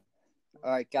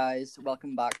Alright guys,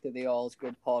 welcome back to the All's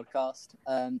Good podcast.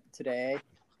 Today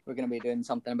we're going to be doing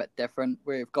something a bit different.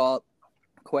 We've got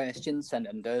questions sent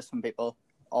in to us from people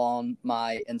on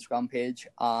my Instagram page,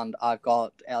 and I've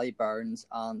got Ellie Burns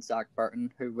and Zach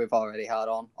Burton, who we've already had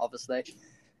on, obviously.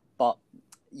 But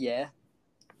yeah,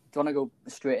 do you want to go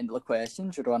straight into the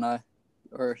questions, or do you want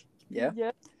to, yeah?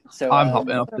 So I'm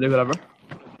happy enough to do whatever.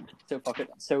 So fuck it.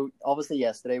 So obviously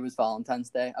yesterday was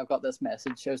Valentine's Day. I've got this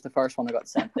message. It was the first one I got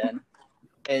sent in.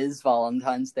 Is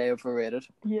Valentine's Day overrated?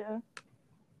 Yeah.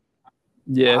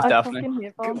 Yeah, I definitely. fucking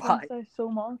hate Valentine's Day so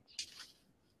much.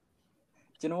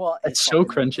 Do you know what? It's so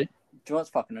cringy. Do you know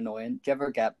what's fucking annoying? Do you ever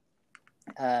get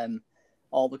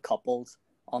all the couples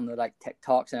on their like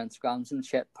TikToks and Instagrams and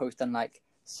shit posting like,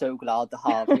 so glad to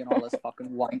have you and all this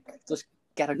fucking wank? Just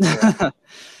get a girl.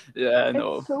 Yeah,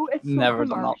 no. It's so Never done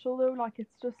that. commercial though. Like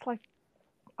it's just like,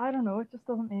 I don't know. It just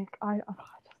doesn't make. I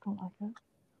just don't like it.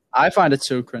 I find it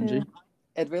so cringy. Yeah.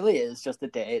 It really is just a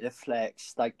day to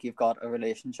flex like you've got a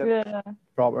relationship. Yeah.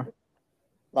 Proper.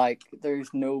 Like there's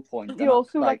no point. You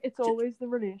also like it's always the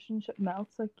relationship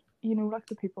melts. Like like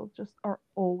the people just are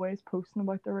always posting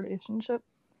about their relationship,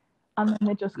 and then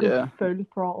they just go full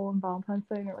throttle on Valentine's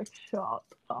Day, and you're like, shut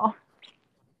up.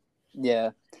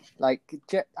 Yeah, like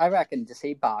I reckon to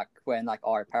see back when like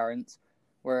our parents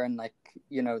were in like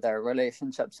their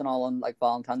relationships and all on like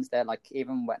Valentine's Day, like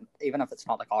even if it's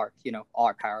not like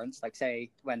our parents, like say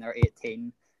when they're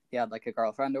 18, they had like a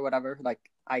girlfriend or whatever. Like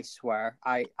I swear,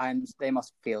 they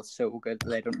must feel so good that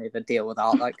they don't need to deal with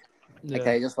that. Like like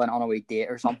they just went on a wee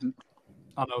date or something.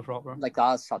 I know, proper. Like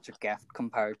that's such a gift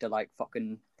compared to like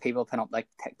fucking people putting up like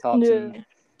TikToks and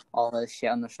all this shit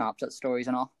on their Snapchat stories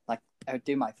and all. Like I would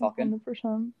do my fucking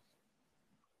 100%.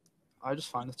 I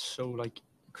just find it so like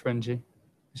cringy.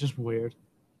 It's just weird.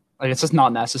 Like it's just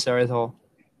not necessary at all.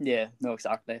 Yeah, no,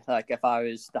 exactly. Like if I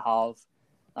was to have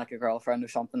like a girlfriend or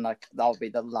something, like that would be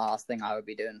the last thing I would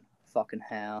be doing. Fucking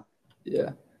hell. Yeah,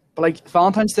 but like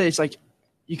Valentine's Day, it's like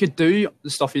you could do the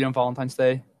stuff you do on Valentine's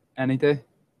Day any day.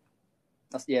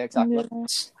 Yeah, exactly. Yeah.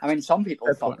 I mean, some people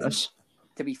fucking. Pointless.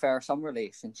 To be fair, some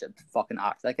relationships fucking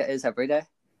act like it is every day.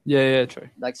 Yeah, true.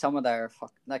 Like some of their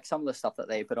some of the stuff that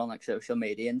they put on like social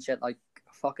media and shit, like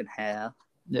fucking hell.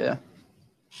 Yeah.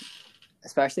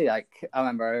 Especially like I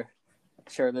remember,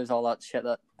 sure, there's all that shit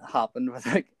that happened with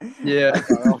like a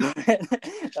girl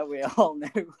that we all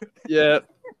knew. Yeah.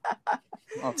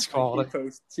 That's called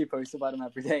it. She posts about him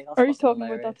every day. That's Are you talking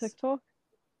hilarious. about that TikTok?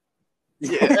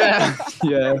 Yeah.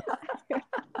 Yeah.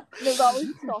 No,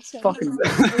 that was Fucking.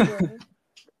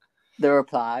 The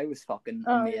reply was fucking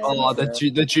amazing. Oh,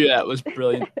 the duet was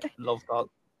brilliant. Love that.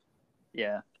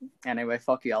 Yeah. Anyway,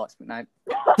 fuck you, Alex McKnight.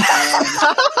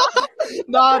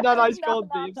 No, he's called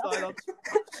Dave.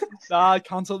 Nah,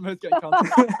 cancelled. Mate, getting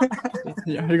cancelled.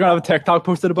 You're gonna have a TikTok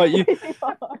posted about you.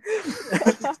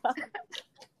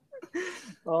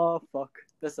 Oh fuck,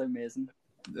 this is amazing.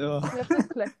 You have to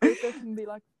click this and be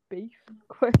like beef ?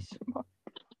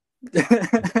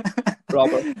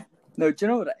 Robert. No, do you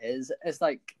know what it is? It's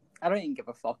like I don't even give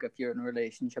a fuck if you're in a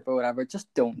relationship or whatever.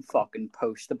 Just don't fucking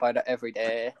post about it every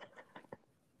day.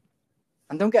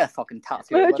 And don't get a fucking tattoo.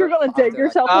 But you're gonna dig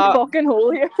yourself a fucking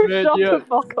hole here. Shut the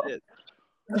fuck up.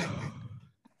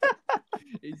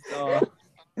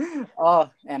 Oh,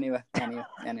 anyway.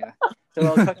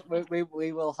 So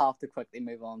we will have to quickly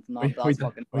move on from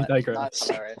that. We digress.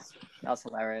 That's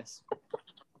hilarious.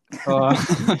 So,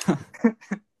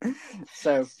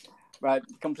 So, right,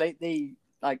 completely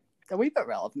like a wee bit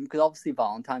relevant because obviously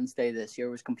Valentine's Day this year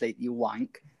was completely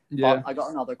wank. yeah. But I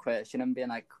got another question and being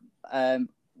like,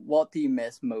 what do you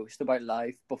miss most about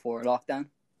life before lockdown?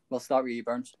 We'll start with you,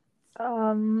 Burns.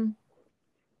 I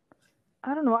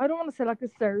don't know. I don't want to say like the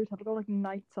stereotypical like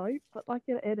nights out, but like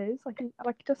it is like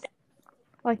just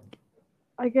like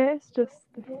I guess just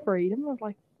the freedom of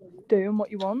like doing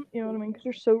what you want. You know what I mean? Because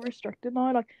you're so restricted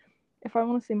now. Like if I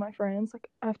want to see my friends, like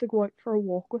I have to go out for a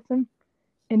walk with them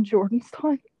in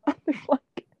Jordanstown. And it's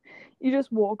like you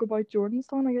just walk about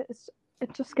Jordanstown. Like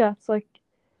it just gets like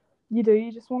you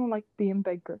just want to like be in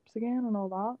big groups again and all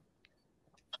that.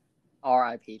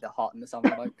 R.I.P. the hot in the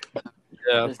summer. Like,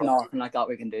 Yeah. there's nothing like that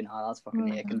we can do now. That's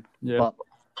fucking aching. Yeah. But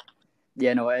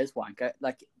yeah, no, it is wank.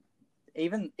 Like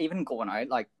even going out,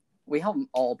 like we haven't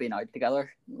all been out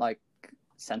together like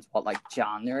since like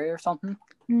January or something.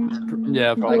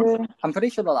 Yeah, probably. Yeah. I'm pretty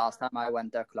sure the last time I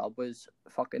went to a club was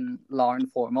fucking Lauren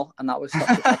Formal, and that was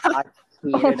such I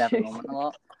hated every moment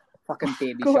of that. Fucking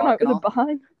Baby Going Shark out and with a all.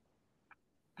 bang.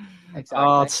 Exactly.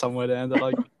 Oh, it's somewhere to end it.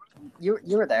 Like, You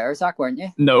were there, Zach, weren't you?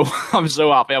 no, I'm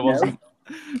so happy I wasn't.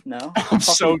 No. I'm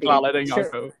so Fucking glad baby- I did not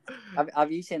Sure. go.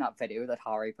 Have you seen that video that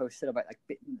Harry posted about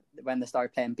like when they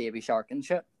started playing Baby Shark and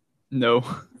shit? No.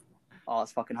 Oh,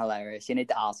 it's fucking hilarious. You need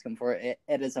to ask him for it.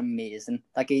 It is amazing.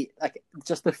 Like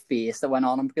just the face that went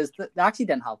on him because they actually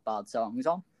didn't have bad songs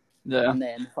on, Yeah. and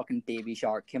then fucking Baby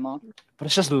Shark came on. But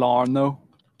it's just Lauren though.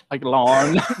 Like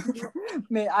Lauren.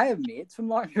 Mate, I have mates from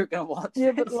Lauren who are gonna watch.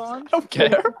 Yeah, this. but Lauren, I don't care.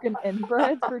 fucking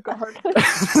inbred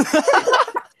regardless.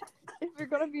 If you're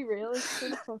gonna be real, it's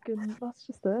just fucking. That's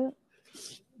just it.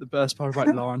 The best part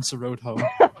about Lauren's the road home.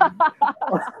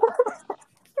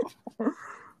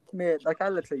 Mate, like I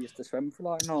literally used to swim for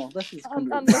Lauren. No, this is And-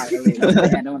 completely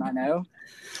to anyone I know.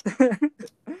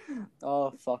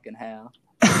 Oh fucking hell!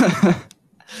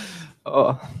 Oh,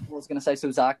 I was gonna say, so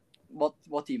Zach, what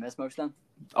do you miss most then?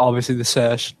 obviously the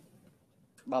sesh.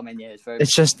 Well, I mean, yeah, it's very.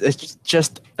 It's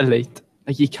just elite.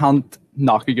 Like you can't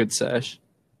knock a good sesh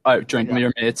out drinking with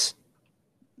your mates.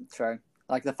 True.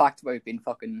 Like the fact that we've been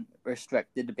fucking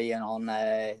restricted to being on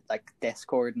like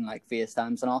Discord and like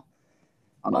FaceTimes and all.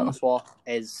 I know. On the swap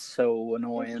is so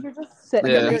annoying. You're just sitting,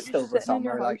 Yeah. you're At least just over sitting in summer,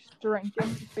 your house like-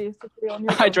 drinking, basically on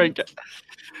your I phone.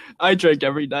 drink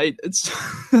every night. It's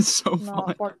so Nah,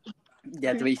 fun. but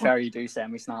Yeah, to be fair, you do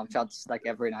send me Snapchats like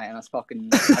every night, and it's fucking.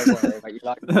 I worry about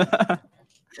you.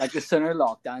 Like the sooner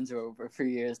lockdowns are over for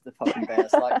you is the fucking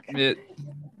best. Like,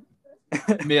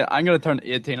 mate, I'm gonna turn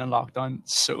 18 in lockdown.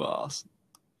 So ass.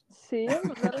 same,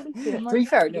 literally same. to be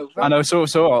fair, no. I know. So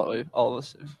all of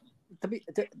us.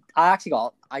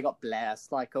 I got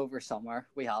blessed. Like over summer,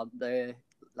 we had the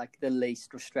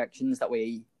least restrictions that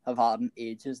we have had in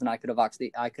ages, and I had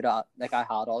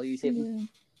all you even.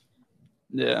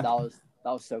 Yeah.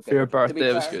 That was so good. For your To be birthday,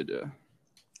 it was fair- good. Yeah.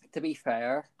 To be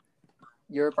fair,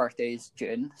 your birthday's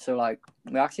June, so like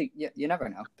we actually you never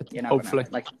know. You never Hopefully. know.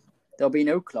 Like there'll be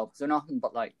no clubs or nothing,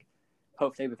 but like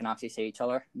hopefully we can actually see each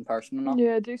other in person or not.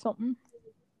 Yeah, do something.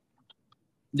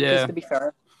 Yeah. Just to be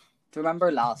fair, do you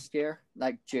remember last year,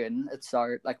 like June, it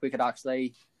started like we could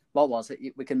actually, what was it?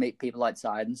 We could meet people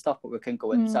outside and stuff, but we couldn't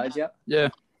go inside yet. Yeah.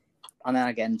 And then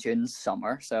again, June's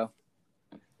summer, so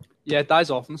Yeah. It dies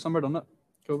off in the summer, doesn't it?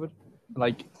 COVID.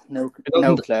 Like no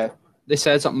doesn't- clue. they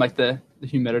said something like the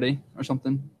humidity or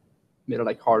something made it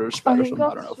like harder to I spread or think something.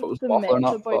 I that's don't know if it just was the waffle or myth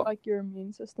not. about But like your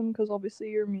immune system, because obviously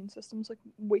your immune system's like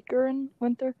weaker in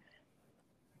winter.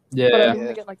 But I yeah. don't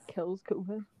think it like kills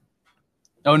COVID.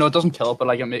 No, it doesn't kill it, but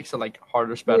like it makes it like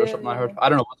harder to spread or Yeah, something. I yeah. heard. I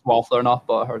don't know if it's waffle or not,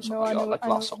 but I heard something No, I like know. that like I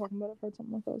know last what summer. you're talking about. I've heard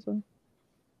something like that as well.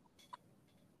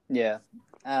 Yeah.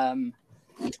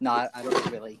 No, I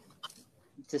don't really.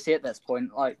 To see at this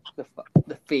point, like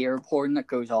the fear porn that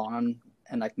goes on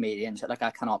and like media and shit, like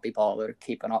I cannot be bothered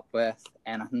keeping up with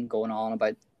anything going on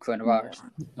about coronavirus.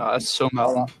 No, it's so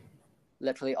melting.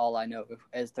 Literally, all I know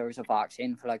is there's a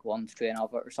vaccine for like one strain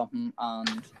of it or something,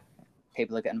 and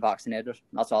people are getting vaccinated.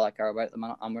 That's all I care about at the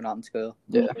minute, and we're not in school.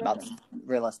 Yeah. That's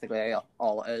realistically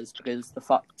all it is. Because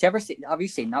have you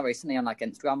seen that recently on like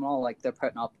Instagram and all? Like they're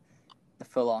putting up the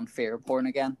full-on fear porn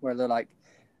again, where they're like,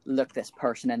 look this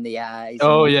person in the eyes.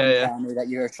 Oh, and yeah. tell me that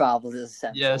your travel is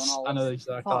essential. Yes, and all I know this.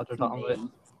 exactly what you're Fuck talking me. about.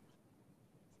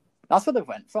 That's what they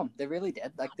went from. They really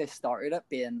did. Like they started it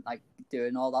being like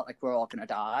doing all that, like we're all gonna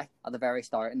die at the very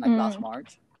start in like last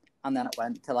March, and then it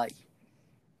went to like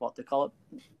what they call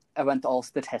it. It went to all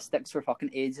statistics for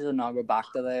fucking ages, and now we're back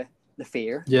to the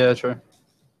fear. Yeah, true.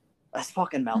 It's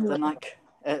fucking melting, like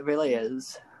it really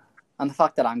is. And the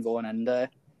fact that I'm going into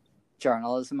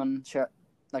journalism and shit,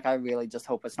 like I really just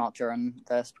hope it's not during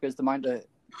this, because the amount of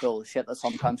bullshit that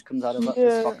sometimes comes out of it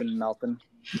is fucking melting.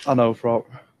 I know, bro.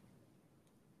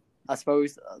 I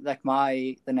suppose like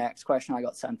the next question I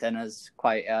got sent in is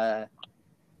quite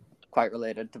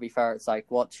related. To be fair, it's like,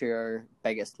 what's your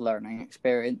biggest learning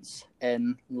experience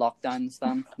in lockdowns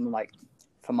then?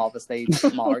 From obviously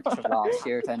March of last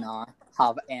year to now.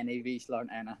 Have any of you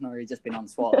learned anything, or you just been on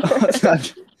swallow?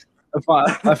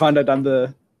 I find out I'm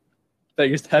the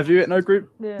biggest heavyweight in our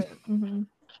group. Yeah. Mm-hmm.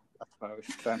 I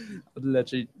suppose.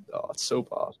 Literally, it's so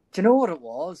bad. Do you know what it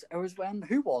was? It was when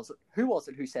who was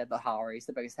it who said that Harry's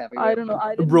the biggest heavyweight? I don't know.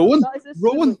 I didn't Rowan? That is this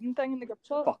Rowan? the voting thing in the group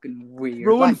chat? Fucking weird.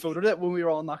 Rowan like. voted it when we were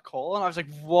on that call, and I was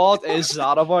like, "What is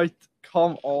that about?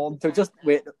 Come on!" So just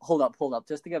wait, hold up.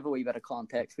 Just to give a wee bit of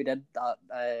context, we did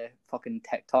that fucking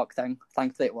TikTok thing.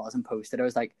 Thankfully, it wasn't posted. It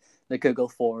was like the Google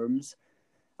Forms,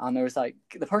 and there was like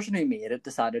the person who made it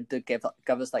decided to give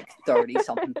us like 30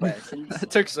 something questions.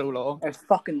 It took so long.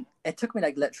 It took me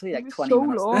like literally like It was 20 so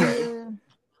minutes. long.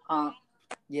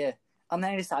 Yeah, and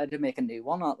then he decided to make a new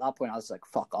one. At that point, I was like,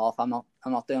 "Fuck off! I'm not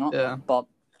doing it." Yeah. But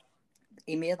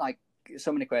he made like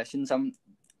so many questions.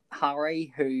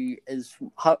 Harry, who is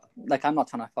like, I'm not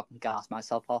trying to fucking gas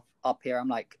myself up here. I'm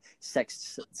like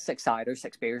six ciders,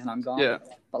 6 beers, and I'm gone. Yeah.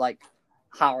 But like,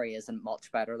 Harry isn't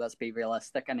much better. Let's be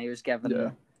realistic. And he was given. Yeah.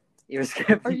 He was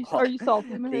given. Are you salty,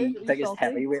 Mahmood? the Are you biggest salty?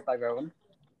 heavyweight by Rowan.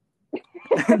 No,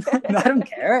 I don't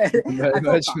care.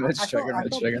 It's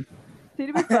triggered. See,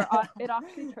 to be fair, it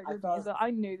actually triggered me that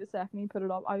I knew the second he put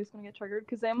it up, I was going to get triggered.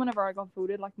 Because then whenever I got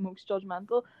voted like most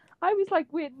judgmental, I was like,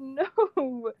 wait, no.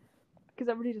 Because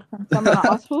everybody just thinks I'm an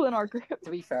asshole in our group. To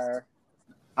be fair,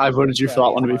 I voted you for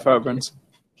that one, to be fair, Burns.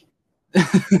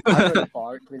 I voted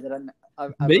for it because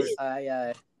Me?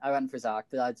 I went for Zach,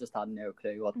 but I just had no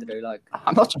clue what to do. Like,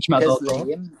 I'm not judgmental his at all.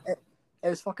 lame. It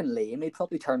was fucking lame. He'd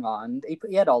probably turn around.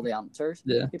 He had all the answers.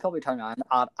 Yeah. He'd probably turn around.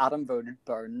 Adam voted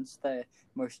Burns the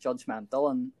most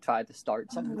judgmental and tried to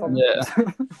start something from Yeah.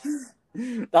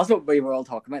 That's what we were all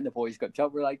talking about in the boys' group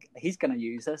chat. We're like, he's gonna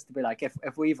use this to be like,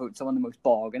 if we vote someone the most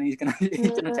bogging, he's gonna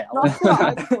tell That's us. what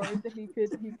I was worried that he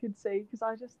could say.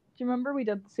 Because do you remember we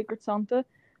did the Secret Santa?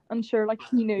 And sure, like,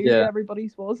 he knew who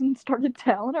everybody's was and started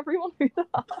telling everyone who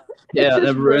that. Yeah,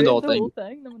 they ruined the whole thing.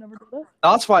 No one ever did it.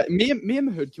 That's why me and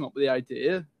Mahood came up with the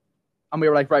idea, and we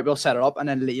were like, right, we'll set it up, and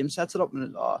then Liam sets it up, and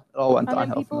it all went downhill. And then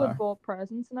downhill people from had bought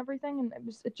presents and everything, and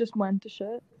it just went to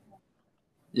shit.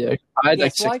 Yeah, I had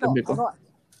like so 16 people.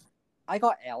 I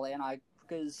got Ellie, and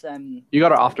because you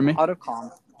got her after me. Out of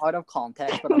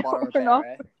context, but I bought her a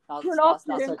berry. We're not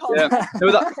that's doing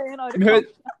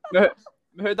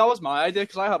That was my idea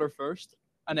because I had her first,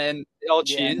 and then it all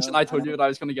changed, and I told you that I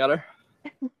was going to get her.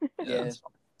 Yeah.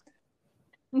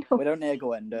 No. We don't need to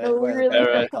go into No, where really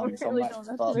it comes from. don't.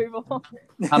 Let's move on.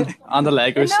 And the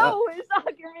Legos. No, it's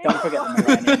not your Don't forget the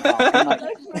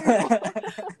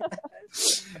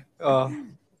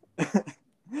millennium.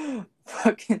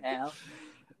 Fucking hell.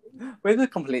 We were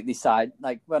completely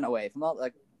went away from that.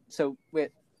 Like, so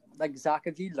wait, like, Zach,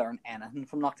 have you learned anything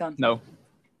from lockdown? No,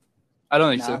 I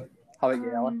don't think so. How about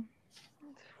you, Ella?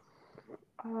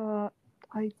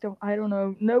 I don't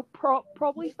know. No,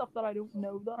 probably stuff that I don't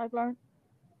know that I've learned.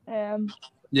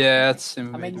 Yeah, it's. I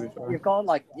mean, you've got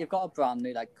a brand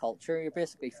new culture. You're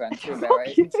basically friends with a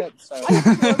relationship. So.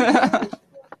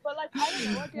 But like, I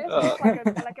don't know. I guess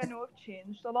I know I've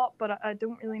changed a lot, but I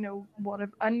don't really know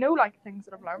I know things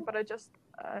that I've learned, but I just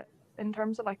in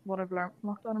terms of what I've learned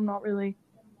from lockdown, I'm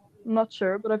not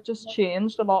sure, but I've just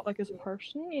changed a lot as a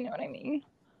person. You know what I mean?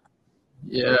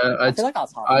 Yeah, I feel like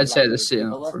that's I'd say the same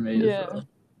for me. Yeah. As well.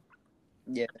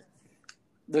 Yeah.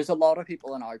 There's a lot of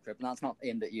people in our group, and that's not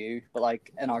aimed at you, but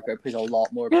in our group who's a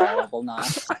lot more bearable now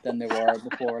than they were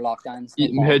before lockdowns.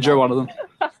 You're one of them.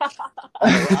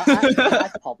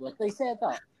 I publicly said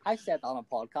that. I said that on a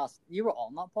podcast. You were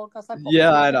on that podcast. I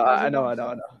know.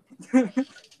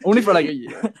 Only for a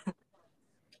year.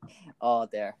 Oh,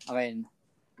 there. I mean,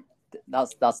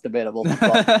 that's debatable.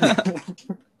 But...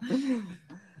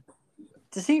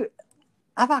 to see,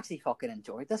 I've actually fucking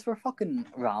enjoyed this. We're fucking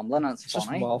rambling, and it's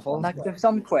funny. There's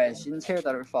some questions here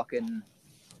that are fucking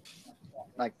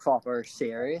proper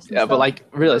serious. Yeah, stuff. but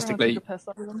realistically,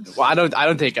 well, I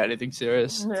don't take anything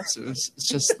serious. Yeah. It's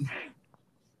just.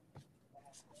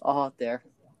 Oh, there.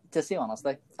 To see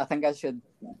honestly, I think I should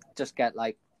just get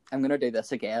I'm gonna do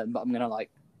this again, but I'm gonna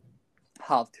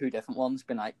have 2 different ones,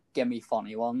 being give me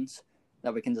funny ones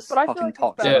that we can just fucking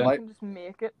talk about. I can just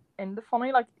make it into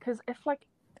funny, because if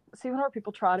see whenever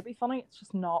people try to be funny, it's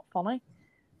just not funny.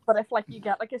 But if you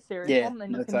get a serious one,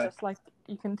 then you can just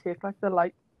you can take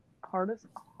the heartedness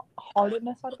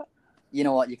out of it. You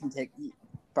know what? You can take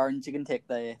Burns. You can take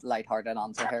the lighthearted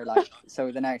answer here.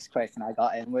 So the next question I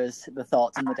got in was the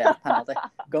thoughts on the death penalty.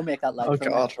 Go make that light. Oh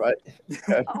God, right.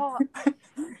 Okay. Oh,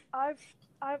 I've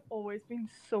always been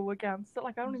so against it.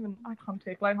 I can't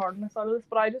take lightheartedness out of this,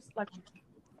 but I just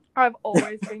I've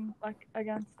always been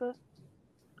against it.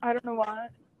 I don't know why.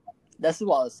 This is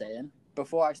what I was saying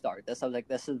before I started this. I was like,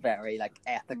 this is very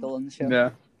ethical and shit.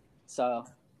 Yeah. So,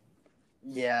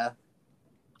 yeah,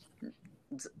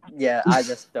 I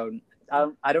just don't.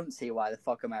 I don't see why the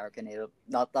fuck America need it.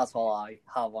 That's all I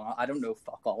have on it. I don't know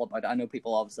fuck all about it. I know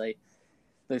people obviously.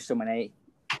 There's so many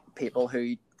people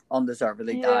who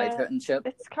undeservedly died and shit.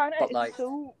 It's kind of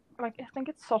so I think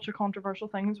it's such a controversial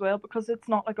thing as well because it's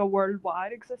not a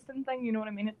worldwide existing thing. You know what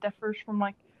I mean? It differs from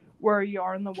where you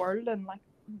are in the world and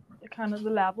kind of the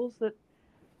levels that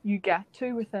you get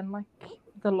to within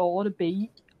the law to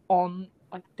be on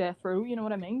death row. You know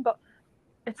what I mean? But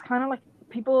it's kind of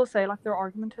people will say their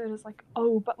argument to it is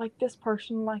oh, but this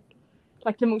person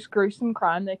the most gruesome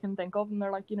crime they can think of, and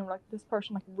they're this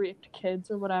person raped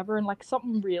kids or whatever, and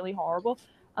something really horrible,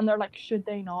 and they're should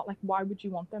they not why would you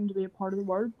want them to be a part of the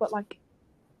world? But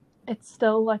it's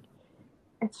still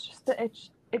it's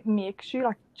it makes you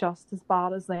like just as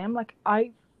bad as them. Like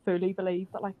I fully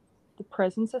believe that like the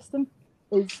prison system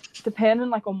is depending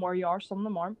like on where you are. Some of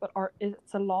them aren't, but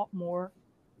it's a lot more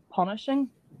punishing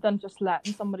than just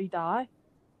letting somebody die.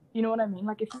 You know what I mean?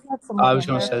 Like if you let I someone was in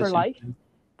gonna there say the for same life, thing.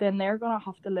 then they're gonna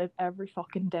have to live every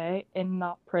fucking day in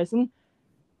that prison,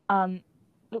 and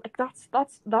like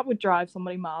that would drive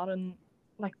somebody mad, and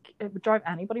like it would drive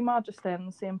anybody mad just staying in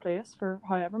the same place for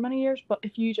however many years. But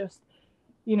if you just,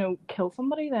 you know, kill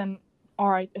somebody, then all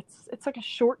right, it's like a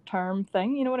short term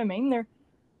thing. You know what I mean?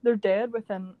 They're dead with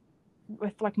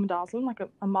like midazolam, like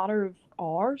a matter of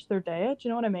hours. They're dead. You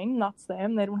know what I mean? That's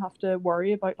them. They don't have to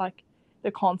worry about like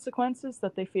the consequences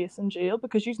that they face in jail,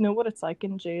 because you know what it's like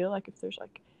in jail. Like if there's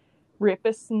like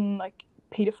rapists and like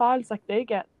pedophiles, like they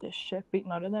get this shit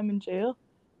beaten out of them in jail.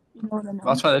 You know what I mean?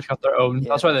 That's why they've got their own. Yeah.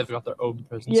 That's why they've got their own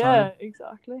prison. Yeah,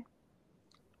 exactly.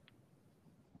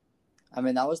 I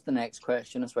mean, that was the next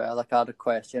question as well. Like, I had a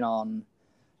question on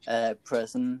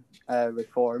prison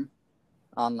reform,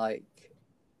 and like,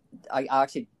 I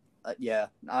actually, yeah,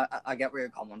 I get where you're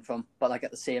coming from, but like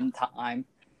at the same time,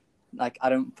 like I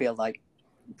don't feel like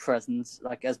prisons,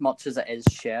 like as much as it is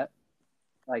shit,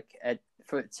 like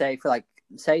say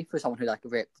for someone who like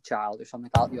raped a child or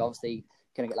something like that, you obviously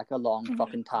gonna get like a long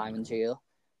fucking time in jail.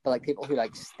 But like people who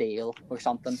like steal or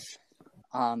something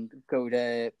and go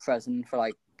to prison for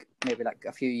like maybe like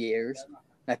a few years,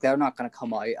 like they're not gonna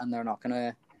come out and they're not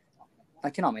gonna,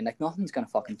 like, you know what I mean, like nothing's gonna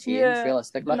fucking change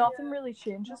realistically. Nothing really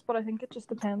changes, but I think it just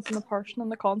depends on the person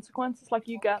and the consequences. Like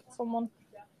you get someone,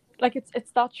 like it's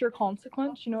that's your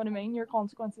consequence. You know what I mean? Your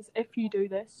consequence is if you do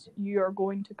this, you are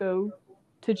going to go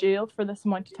to jail for this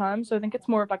amount of time. So I think it's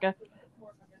more of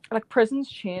like prisons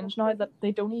change now that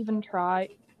they don't even try.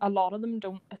 A lot of them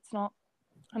don't. It's not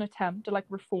an attempt to like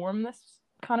reform this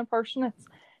kind of person. It's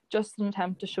just an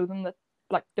attempt to show them that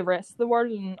like the rest of the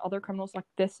world and other criminals, like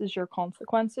this is your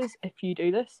consequences if you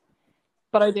do this.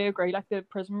 But I do agree, like the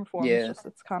prison reform is just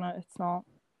it's not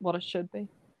what it should be.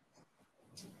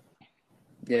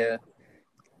 Yeah.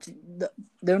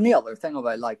 The only other thing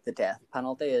about like the death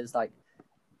penalty is like,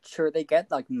 sure, they get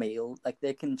like meal, like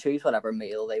they can choose whatever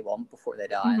meal they want before they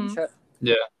die and shit.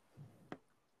 Yeah.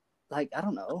 Like I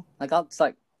don't know, like that's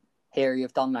like, here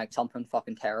you've done like something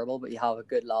fucking terrible, but you have a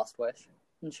good last wish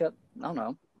and shit. I don't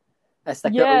know. It's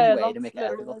like their own way to make it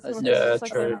ethical. It's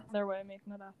like true. Their way of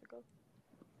making it ethical.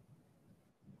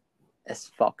 It's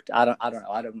fucked. I don't know.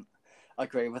 I don't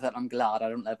agree with it. I'm glad I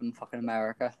don't live in fucking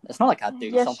America. It's not like I'd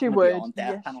do something beyond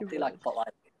death penalty, like, but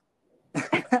like.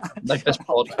 Like this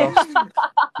podcast.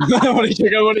 What are you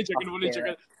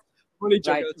chicken?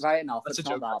 Right enough. That's it's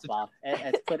a not joke. that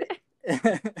bad. It's pretty.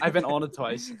 I've been on it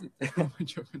twice. I'm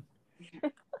joking.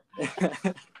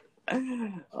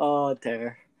 Oh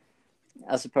dear.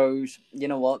 I suppose, you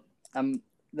know what?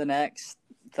 The next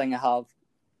thing I have,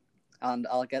 and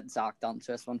I'll get Zach to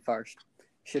answer this one first.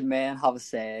 Should men have a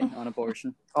say on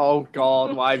abortion? Oh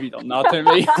God, why have you done that to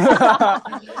me?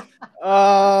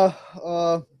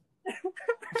 Oh,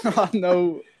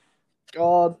 no,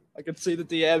 God, I can see the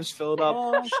DMs filled up.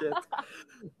 Oh shit.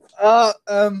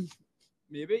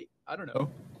 Maybe, I don't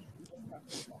know.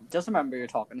 Just remember you're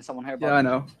talking to someone here. Yeah, I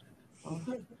know.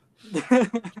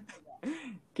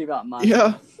 Keep that in mind.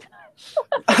 Yeah.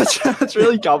 That's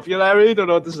really complicated. I really don't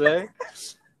know what to say.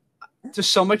 To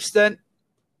some extent,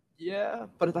 yeah,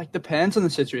 but it like depends on the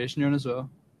situation you're in as well.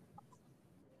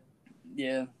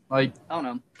 Yeah. Like, I don't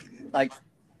know. Like,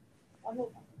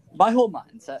 my whole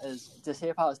mindset is to say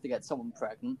if I was to get someone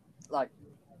pregnant, like,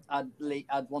 I'd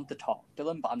want to talk to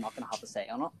them, but I'm not going to have a say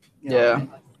on it. You know what I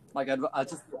mean? Like, I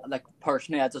just, like,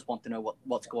 personally, I just want to know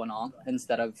what's going on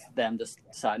instead of them just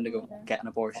deciding to go get an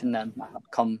abortion and then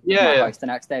come to my house the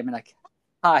next day and be like,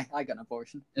 hi, I got an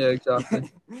abortion. Yeah, exactly.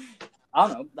 I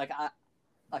don't know. Like,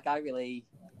 I really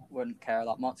wouldn't care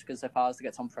that much, because if I was to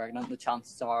get someone pregnant, the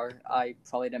chances are I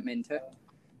probably didn't mean to.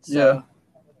 So,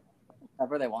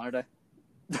 whatever they want to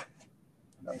do.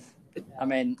 I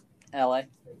mean, Ellie,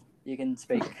 you can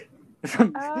speak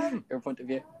from your point of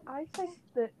view. I think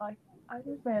that, like, I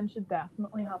think men should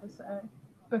definitely have a say,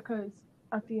 because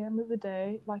at the end of the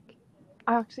day, like,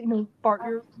 I actually know, Bart,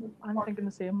 I'm thinking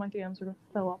the same. My DMs are going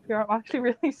to fill up here. I'm actually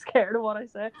really scared of what I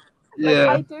say.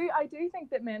 Yeah. Like, I do think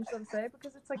that men should have a say,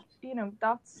 because it's like, you know,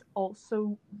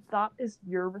 that is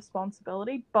your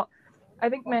responsibility. But I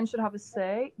think men should have a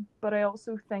say, but I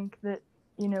also think that,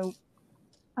 you know,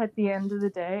 at the end of the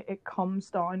day, it comes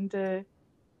down to,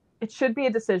 it should be a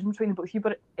decision between the both of you,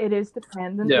 but it is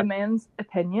dependent. The men's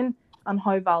opinion and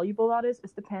how valuable that is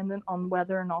dependent on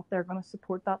whether or not they're going to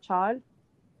support that child.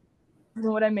 You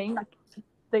know what I mean? Like,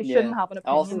 they shouldn't have an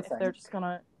opinion if they're just going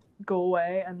to go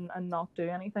away and not do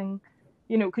anything,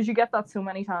 you know, because you get that so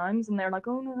many times, and they're like,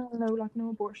 oh no, like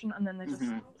no abortion, and then they just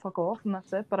fuck off, and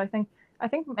that's it. But I think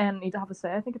men need to have a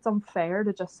say. I think it's unfair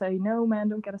to just say no, men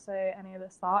don't get a say, any of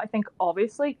this, that. I think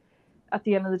obviously, at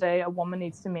the end of the day, a woman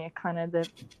needs to make kind of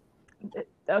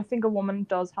I think a woman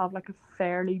does have like a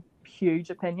fairly huge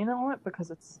opinion on it,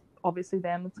 because it's obviously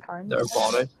them that's carrying Their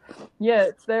body. Yeah,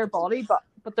 it's their body, but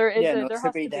there is there has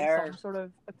to be there. some sort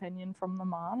of opinion from the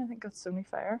man. I think that's only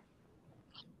fair.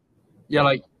 Yeah,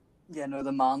 like. Yeah, no,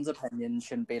 the man's opinion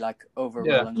shouldn't be like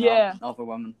overruling that of a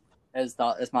woman. Is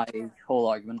my whole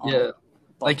argument on it.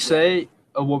 But, like say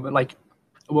a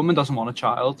woman doesn't want a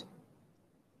child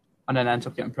and then ends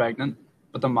up getting pregnant,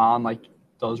 but the man like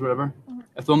does whatever.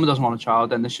 If the woman doesn't want a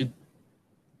child, then they should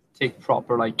take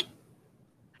proper like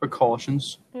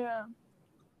precautions. Yeah.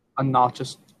 And not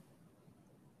just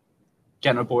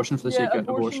get an abortion for the sake of an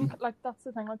abortion. Like that's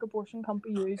the thing, like abortion can't be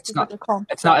used it's as not, like a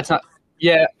it's not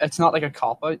yeah, it's not like a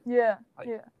cop out. Yeah. Like,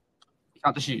 yeah. You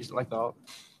can't just use it like that.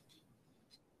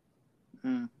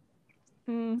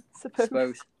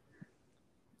 Suppose.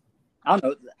 I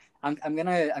don't know. I'm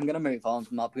gonna move on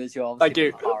from that, because you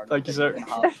obviously Thank you, sir.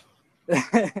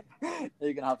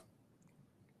 You're gonna have.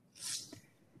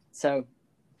 So,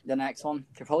 the next one,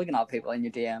 you're probably gonna have people in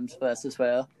your DMs for this as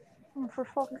well. Oh, for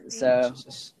fuck's sake.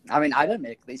 So, I mean, I didn't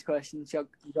make these questions. You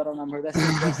gotta remember this.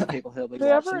 It's the people who'll be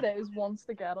whoever watching. it is wants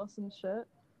to get us and shit.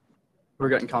 We're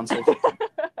getting cancelled.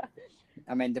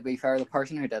 I mean, to be fair, the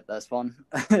person who did this one.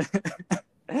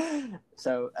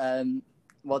 So,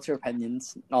 what's your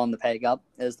opinions on the pay gap?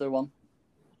 Is there one?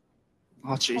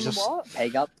 Oh Jesus! On the what? Pay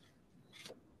gap.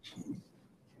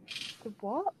 The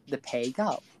what? The pay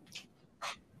gap.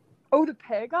 Oh, the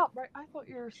pay gap, right? I thought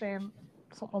you were saying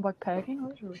something about pegging. I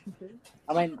was really confused.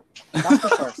 I mean, that's the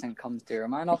first thing that comes to your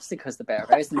mind, obviously, because the Bear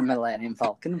Bears and the Millennium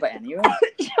Falcon. But anyway,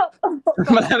 Shut the fuck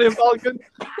up. Millennium Falcon.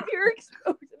 You're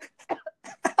exposing.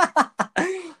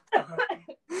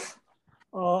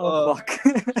 oh fuck!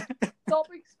 Stop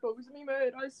exposing me,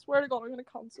 mate. I swear to God, I'm gonna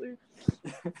cancel you.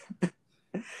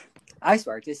 I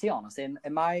swear, to see, honestly,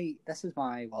 in my this is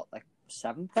my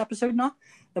 7th episode now.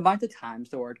 The amount of times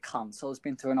the word cancel has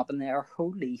been thrown up in there,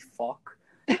 holy fuck!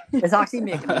 It's actually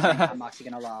making me think I'm actually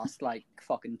gonna last like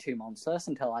fucking 2 months this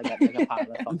until I get like a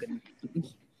pile of fucking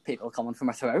people coming from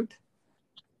my throat.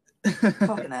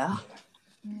 Fucking hell.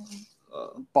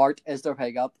 Bart, is there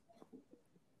pay gap?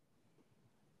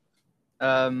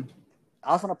 I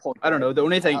just want to point. I don't know. The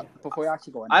only thing before you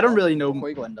actually go into I don't really know. Before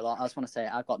you go into that, I just want to say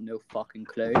I've got no fucking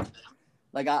clue.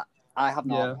 Like I have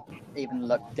not even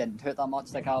looked into it that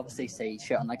much. Like I obviously see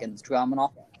shit on like Instagram and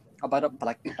all about it, but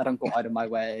like I don't go out of my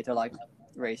way to like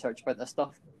research about this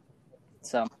stuff.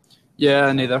 So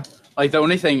yeah, neither. Like the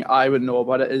only thing I would know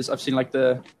about it is I've seen like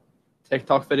the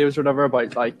TikTok videos or whatever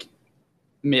about like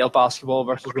male basketball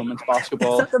versus women's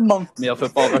basketball. Is that the monkey? Male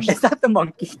football versus. Is that the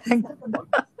monkey thing?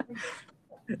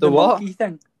 The what? Monkey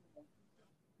thing.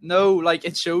 No, like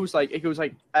it shows like it goes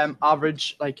like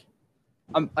average like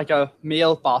a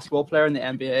male basketball player in the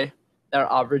NBA,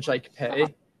 their average like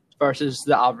pay versus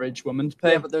the average woman's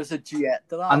pay. Yeah, but there's a duet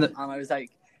to that, and I was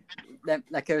like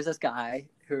there's this guy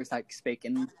who was like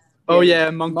speaking. Oh yeah,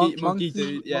 monkey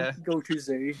dude, yeah. Monkey go to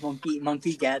zoo,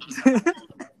 monkey get.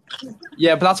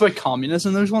 Yeah, but that's about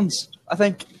communism. Those ones, I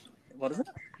think. What is it?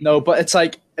 No, but it's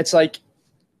like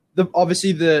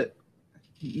obviously the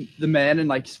men and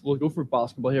like we'll go for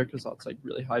basketball here because that's like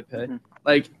really high pay. Mm-hmm.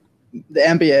 Like the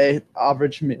NBA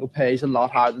average male pay is a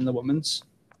lot higher than the women's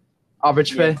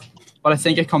average pay, but I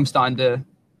think it comes down to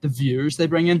the viewers they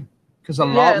bring in because a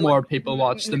lot more people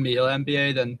watch the male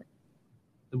NBA than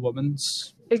the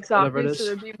women's. Exactly, so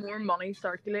there'd be more money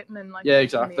circulating in like the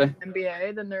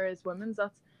NBA than there is women's.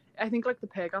 I think like the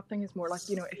pay gap thing is more like,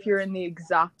 you know, if you're in the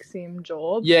exact same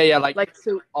job. Yeah, like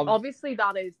so obviously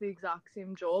that is the exact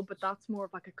same job, but that's more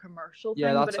of like a commercial thing.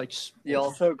 Yeah, that's like you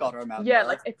also gotta remember. Yeah,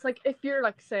 like it's like if you're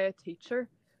like say a teacher.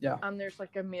 Yeah. And there's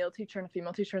like a male teacher and a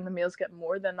female teacher and the males get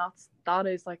more, then that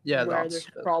is like where there's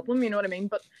a problem, you know what I mean?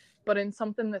 But in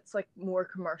something that's like more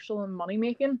commercial and money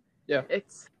making,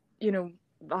 it's, you know,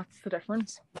 that's the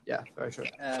difference. Yeah, very true.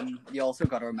 You also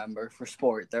got to remember for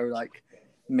sport, they're like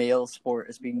male sport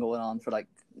has been going on for like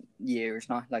years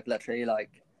now, like literally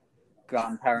like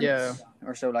grandparents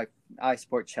or so. Like I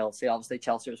support Chelsea. Obviously,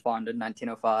 Chelsea was founded in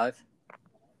 1905.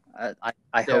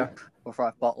 I hope before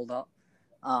I've bottled up.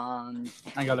 And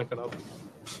I gotta look it up.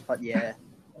 But yeah,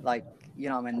 like you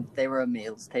know, I mean, they were a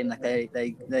males team. Like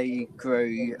they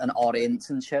grew an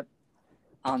audience and shit.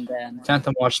 And then can't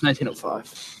watch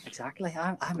 1905. Exactly,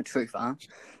 I'm a true fan.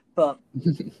 But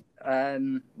what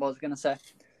was I gonna say?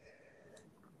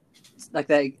 Like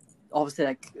they obviously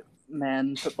like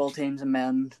men football teams and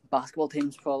men basketball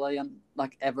teams probably, and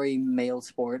like every male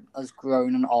sport has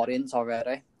grown an audience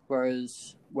already,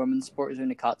 whereas women's sport is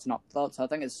only catching up to that. So I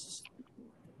think it's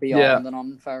beyond an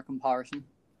unfair comparison,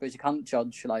 because you can't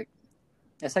judge like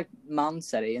it's like Man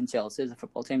City and Chelsea as a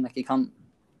football team. Like you can't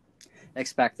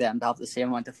expect them to have the same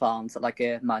amount of fans that like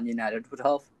a Man United would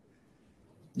have.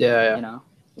 Yeah. You know,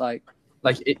 like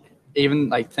even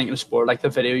like thinking of sport, like the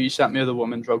video you sent me of the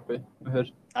women's rugby.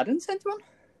 I didn't send you one.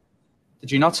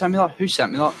 Did you not send me that? Who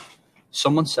sent me that?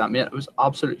 Someone sent me it. It was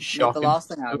absolutely shocking. The last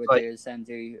thing I would do is send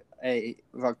you a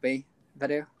rugby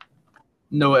video.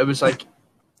 No, it was like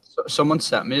someone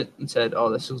sent me it and said, "Oh,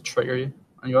 this will trigger you,"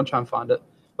 and you want to try and find it.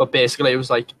 But basically, it was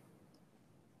like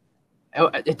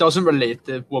it doesn't relate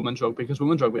to women's rugby, because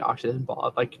women's rugby actually isn't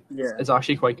bad. Like, it's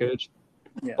actually quite good.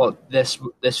 Yeah. But this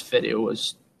video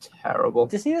was terrible.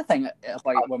 Do you see the thing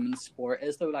about women's sport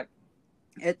is though, like,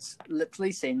 it's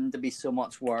literally seemed to be so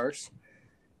much worse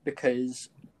because,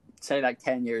 say, like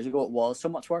 10 years ago, it was so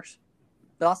much worse.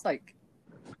 But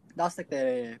that's like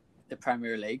the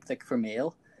Premier League, like for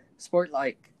male sport.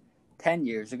 Like 10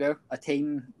 years ago, a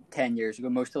team 10 years ago,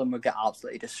 most of them would get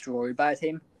absolutely destroyed by a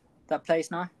team that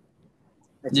plays now.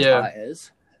 It's just how it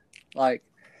is. Like,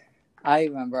 I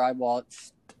remember I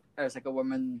watched, there was like a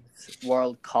Women's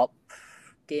World Cup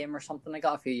game or something like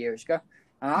that a few years ago,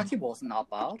 and it actually wasn't that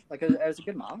bad. Like, it was a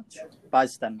good match,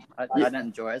 but I didn't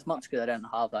enjoy it as much because I didn't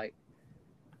have, like,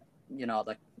 you know,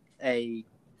 like a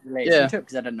relationship,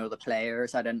 because I didn't know the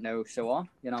players, I didn't know so on,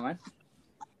 you know what I mean?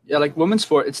 Yeah, like women's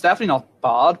sport, it's definitely not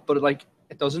bad, but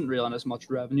it doesn't reel in as much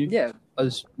revenue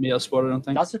as male sport, I don't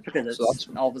think. That's just because it's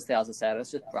obviously, as I said,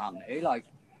 it's just brand new. Like,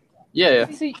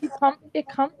 see, it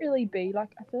can't really be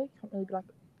like, I feel like it can't really be like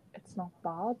it's not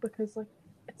bad, because like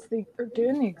they're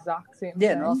doing the exact same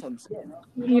thing. No, that's what I'm saying.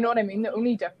 You know what I mean? The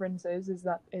only difference is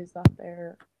that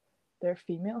they're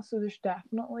female, so there's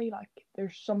definitely like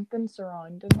there's something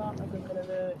surrounding that, like a bit of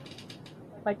a,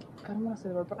 like, I don't want to say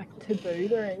the word, but like taboo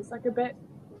there is, like a bit,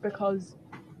 because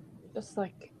just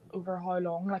like over how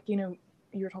long, like, you know,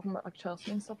 you were talking about like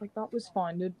Chelsea and stuff like that was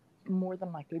founded more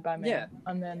than likely by men,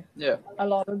 and then a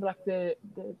lot of like the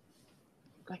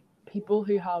like people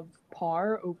who have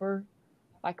power over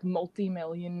like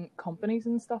multi-million companies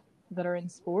and stuff that are in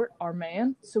sport are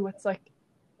men, so it's like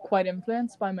quite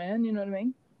influenced by men, you know what I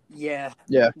mean? Yeah.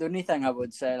 The only thing I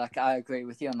would say, like, I agree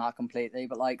with you on that completely,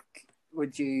 but like,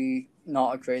 would you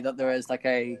not agree that there is like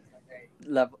a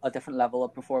different level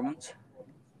of performance?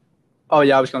 Oh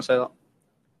yeah, I was gonna say that.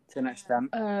 To an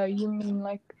extent. You mean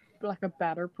like a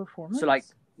better performance? So like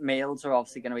males are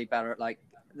obviously going to be better. Like,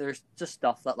 there's just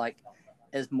stuff that like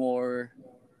is more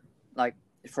like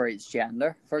for each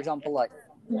gender, for example, like.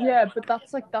 Yeah, but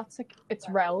that's like it's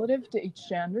relative to each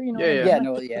gender, you know.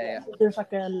 There's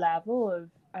like a level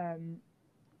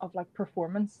of like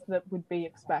performance that would be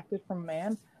expected from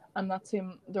men, and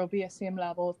there'll be a same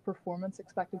level of performance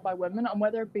expected by women, and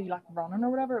whether it be like running or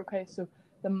whatever. Okay, so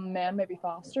the men may be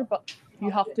faster, but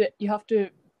you have to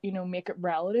you know, make it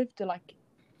relative to like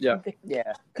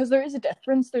because there is a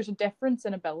difference. There's a difference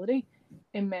in ability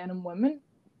in men and women.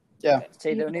 Yeah.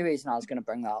 See, the only reason I was going to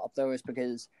bring that up though is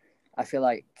because I feel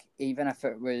like even if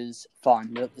it was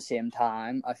founded at the same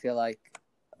time, I feel like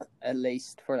at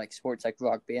least for like sports like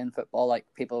rugby and football, like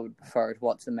people would prefer to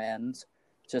watch the men's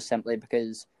just simply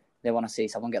because they want to see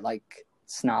someone get like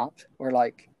snapped or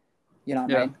like, you know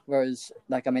what I mean? Whereas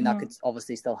like, I mean, that could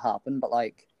obviously still happen, but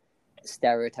like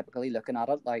stereotypically looking at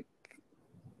it, like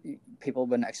people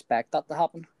wouldn't expect that to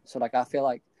happen. So like, I feel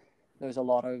like there's a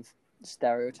lot of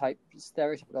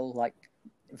stereotypical like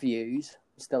views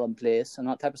still in place and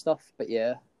that type of stuff, but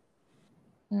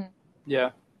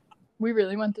we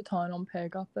really went to town on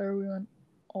Peg up there. We went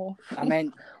off. I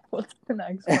mean, what's the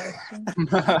next question?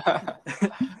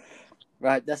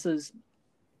 Right,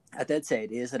 I did say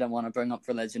it is, I don't want to bring up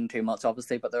religion too much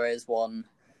obviously, but there is one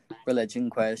religion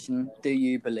question. Do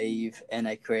you believe in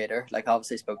a creator? Like, I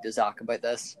obviously spoke to Zach about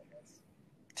this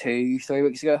 2-3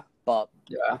 weeks ago, but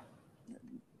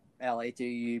Ellie, do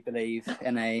you believe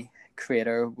in a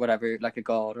creator, whatever, like a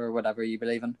god or whatever you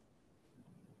believe in?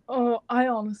 Oh, I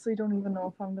honestly don't even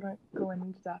know if I'm gonna go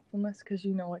into depth on this, because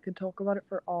you know I could talk about it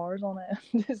for hours on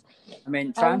it. I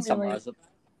mean, try and summarize it.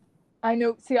 I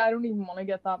know. See, I don't even want to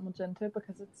get that much into it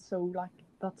because it's so like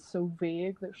that's so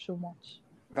vague. There's so much.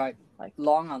 Right. Like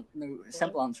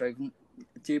simple answer. Even.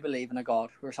 Do you believe in a god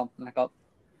or something like that?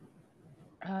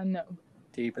 No.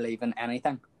 Do you believe in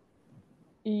anything?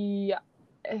 Yeah,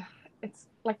 it's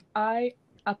like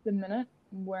at the minute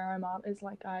where I'm at is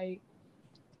like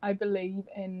I believe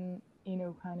in, you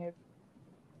know, kind of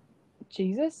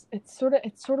Jesus. It's sort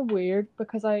of weird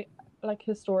because I like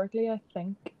historically I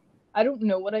think I don't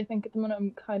know what I think at the moment.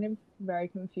 I'm kind of very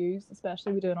confused,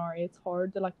 especially with doing RE. It's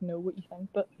hard to like know what you think,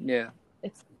 but Yeah.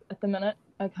 it's at the minute.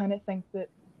 I kind of think that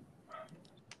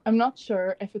I'm not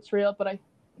sure if it's real, but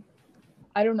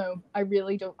I don't know. I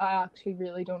actually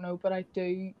really don't know, but I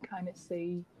do kind of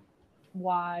see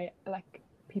why like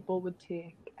people would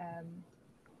take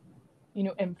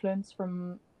influence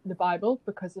from the Bible,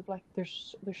 because of like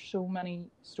there's so many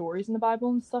stories in the Bible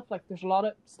and stuff. Like there's a lot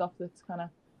of stuff that's kind of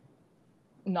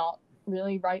not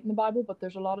really right in the Bible, but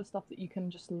there's a lot of stuff that you can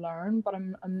just learn. But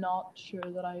I'm not sure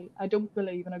that I don't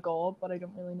believe in a God, but I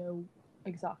don't really know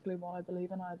exactly what I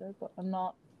believe in either. But I'm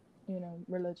not,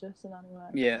 religious in any way.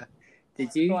 Yeah.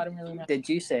 So I don't really know. Did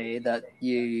you say that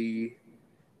you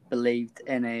believed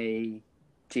in a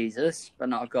Jesus but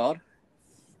not a God?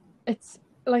 It's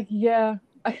like, yeah,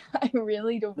 I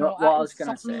really don't know. What I was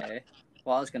gonna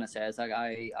say is like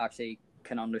I actually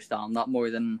can understand that more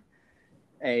than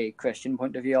a Christian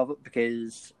point of view of it,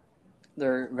 because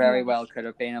there very well could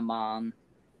have been a man,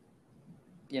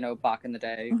 back in the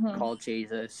day called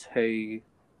Jesus who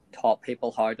taught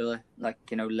people how to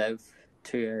live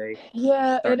to a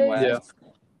certain way. Yeah.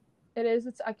 It is.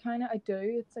 It's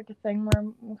It's like a thing where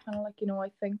I'm kind of like,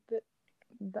 I think that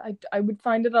I would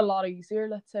find it a lot easier,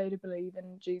 let's say, to believe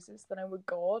in Jesus than I would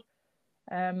God,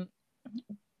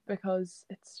 because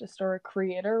it's just a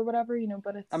creator or whatever,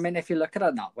 But it's. I mean, if you look at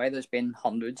it that way, there's been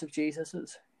hundreds of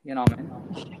Jesuses. You know what I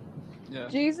mean? Yeah.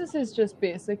 Jesus is just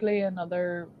basically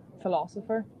another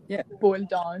philosopher. Yeah. Boiled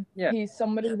down. Yeah. He's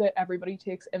somebody that everybody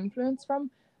takes influence from.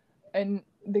 In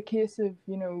the case of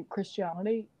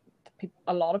Christianity,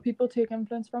 a lot of people take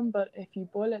influence from, but if you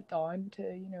boil it down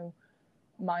to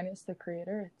minus the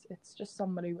creator, it's just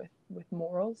somebody with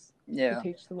morals to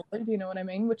teach the world, you know what I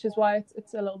mean? Which is why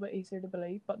it's a little bit easier to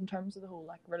believe. But in terms of the whole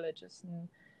like religious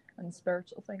and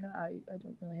spiritual thing, I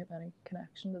don't really have any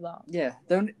connection to that. Yeah,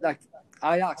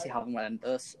 I actually haven't went into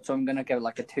this, so I'm gonna give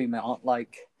like a 2-minute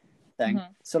thing.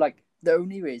 Mm-hmm. So the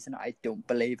only reason I don't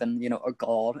believe in a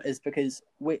God is because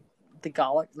the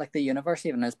universe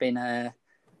even has been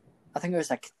I think it was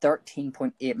like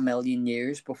 13.8 million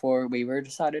years before we were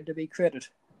decided to be created.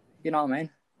 You know what I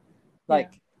mean?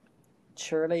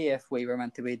 Surely if we were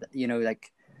meant to be,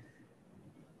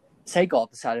 say God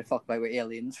decided fuck about with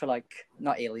aliens for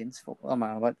not aliens, fuck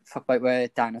about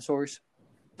with dinosaurs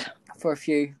for a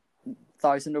few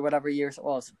thousand or whatever years it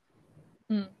was.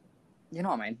 Mm. You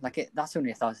know what I mean? That's only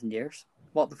 1,000 years.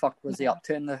 What the fuck was he up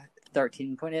to in the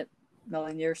 13.8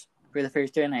 million years? We're the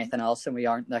first doing anything else, and we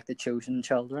aren't like the chosen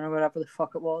children or whatever the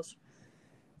fuck it was.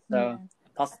 So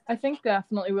I think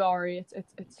definitely we are. It's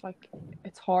like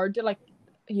it's hard to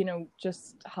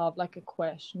just have like a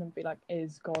question and be like,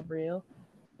 is God real?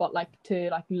 But to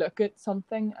look at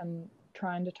something and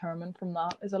try and determine from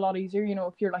that is a lot easier.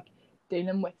 If you're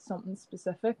dealing with something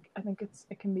specific, I think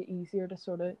it can be easier to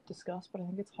sort of discuss. But I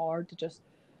think it's hard to just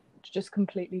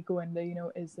completely go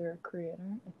into is there a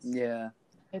creator?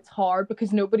 It's hard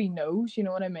because nobody knows, you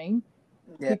know what I mean?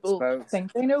 Yeah, people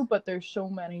think they know, but there's so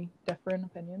many different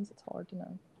opinions, it's hard to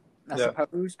know. I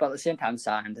suppose, but at the same time,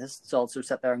 scientists also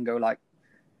sit there and go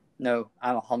no,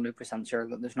 I'm 100% sure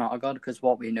that there's not a God, because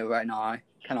what we know right now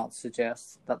cannot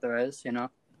suggest that there is,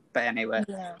 But anyway,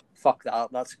 fuck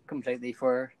that. That's completely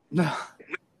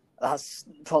that's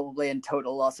probably in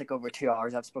total, that's over 2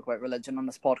 hours I've spoke about religion on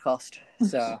this podcast.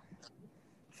 So,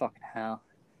 fucking hell.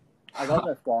 I got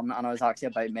this one, and it was actually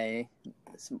about me.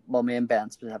 Well, me and Ben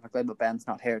specifically, but Ben's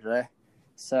not here today.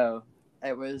 So,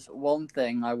 it was one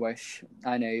thing I wish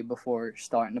I knew before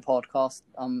starting the podcast.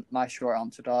 My short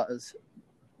answer to that is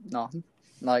nothing.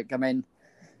 I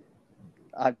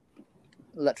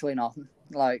literally nothing.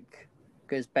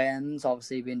 Because Ben's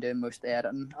obviously been doing most of the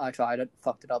editing. I tried it,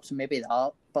 fucked it up, so maybe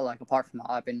that. But apart from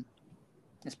that,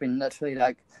 it's been literally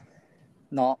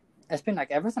it's been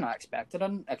everything I expected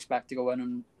and expect to go in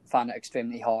and find it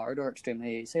extremely hard or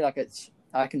extremely easy. I can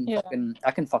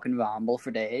fucking ramble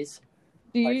for days.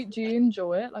 Do you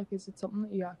enjoy it? Is it something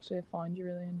that you actually find you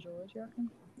really enjoy, do you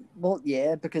reckon? Well,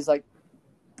 yeah, because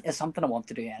it's something I want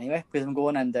to do anyway. Because I'm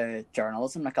going into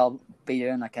journalism, I'll be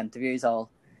doing interviews. I'll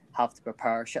have to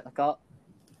prepare shit like that,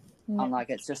 and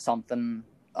it's just something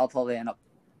I'll probably end up.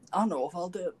 I don't know if I'll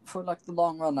do it for the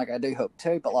long run. I do hope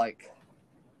to, but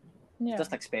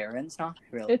just experience now.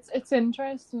 Really, it's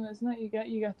interesting, isn't it?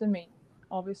 You get to meet.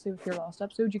 Obviously, with your last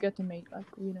episode, you get to meet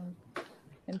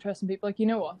interesting people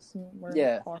us, and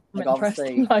we're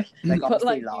interesting. But last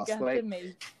you get week, to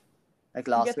meet.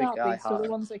 Last week, I had sort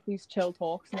of ones these chill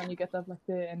talks, and then you get to have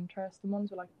the interesting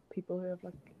ones with people who have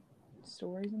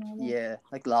stories and all that. Yeah,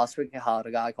 last week I had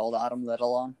a guy called Adam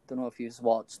Little on. Don't know if you've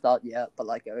watched that yet, but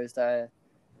it was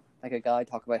like a guy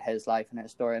talk about his life and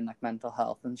his story and like mental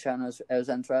health and shit. And it was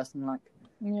interesting, like,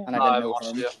 Yeah. and I I didn't know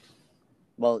watched him. it.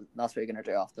 Well, that's what you're gonna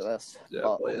do after this. Yeah,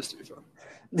 but, well, yes, to be fair.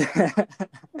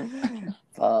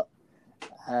 but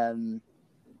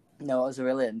no, it was a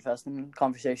really interesting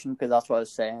conversation because that's what I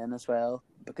was saying as well.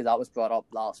 Because that was brought up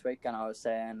last week, and I was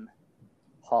saying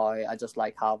how I just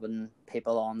like having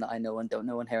people on that I know and don't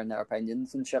know and hearing their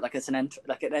opinions and shit. Like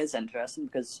it is interesting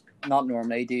because not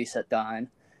normally do you sit down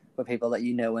with people that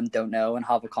you know and don't know and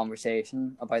have a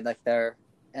conversation about like their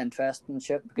interest and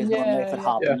shit. Because normally if it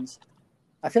happens,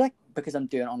 I feel like because I'm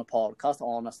doing it on a podcast,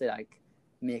 honestly, like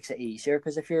makes it easier.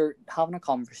 Because if you're having a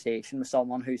conversation with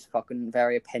someone who's fucking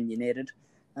very opinionated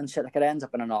and shit, like it ends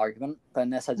up in an argument. But in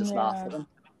this, I just laugh at them.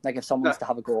 Like if someone wants to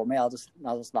have a go at me, I'll just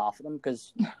laugh at them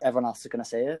because everyone else is gonna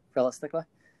say it realistically.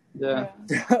 Yeah.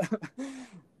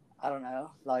 I don't know.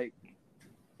 Like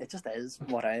it just is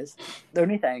what it is. The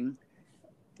only thing,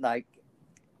 like,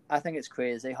 I think it's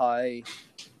crazy how the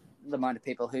amount of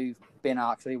people who've been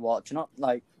actually watching it,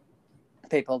 like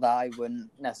people that I wouldn't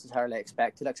necessarily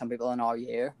expect to, like some people in our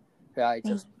year who I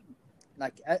just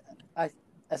like. I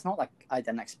it's not like I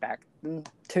didn't expect them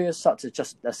to as such. It's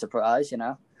just a surprise, you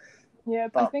know. Yeah,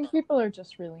 but I think people are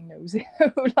just really nosy.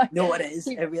 Like, no, it is.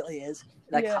 It really is.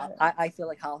 Like Yeah. I feel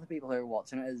like half the people who are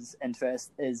watching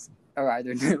it are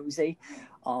either nosy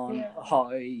on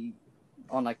how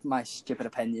on like my stupid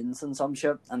opinions and some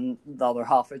shit, and the other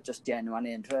half are just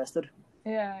genuinely interested.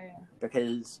 Yeah.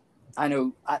 Because I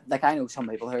know some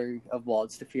people who have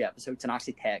watched a few episodes and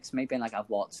actually text me being like, I've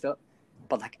watched it,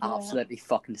 but like absolutely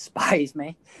fucking despise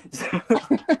me.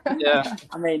 Yeah.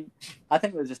 I mean, I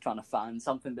think they're just trying to find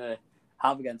something to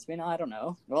have against me. No, I don't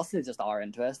know. Or else they just are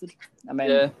interested. I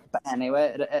mean, but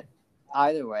anyway, it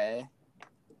either way,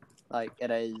 like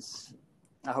it is.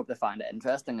 I hope they find it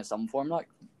interesting in some form, like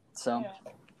so.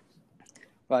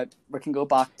 Right, we can go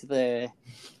back to the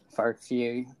first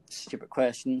few stupid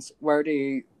questions.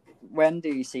 When do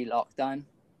you see lockdown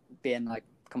being like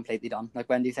completely done? Like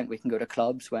when do you think we can go to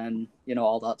clubs? When you know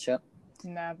all that shit?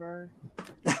 Never.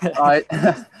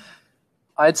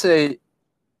 I'd say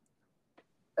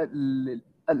at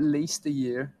least a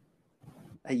year.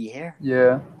 A year?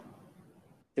 Yeah.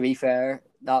 To be fair,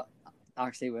 that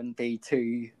actually wouldn't be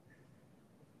too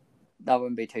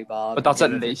bad. But that's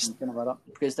at least.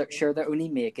 Because they're only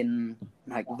making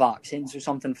like vaccines or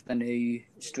something for the new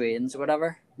strains or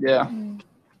whatever. Yeah.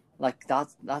 Like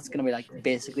that's gonna be like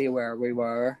basically where we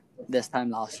were this time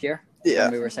last year. Yeah.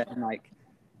 And we were saying like,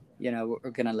 you know,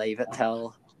 we're gonna leave it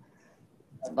till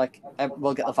like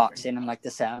we'll get the vaccine in like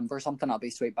December or something. I'll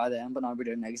be sweet by then. But now we're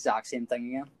doing the exact same thing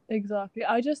again. Exactly.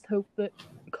 I just hope that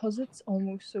because it's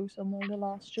almost so similar to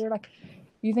last year. Like,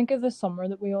 you think of the summer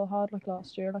that we all had like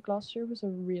last year. Like last year was a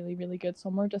really, really good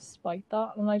summer despite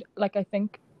that. And I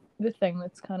think the thing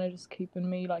that's kind of just keeping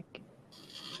me like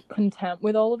content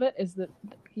with all of it is that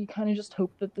you kind of just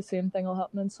hope that the same thing will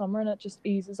happen in summer and it just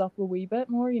eases up a wee bit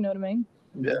more. You know what I mean?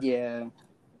 Yeah,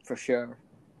 for sure.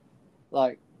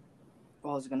 Like,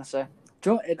 what was I gonna say?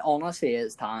 Do you know, it honestly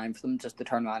is time for them just to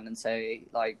turn around and say,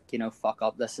 like, you know, fuck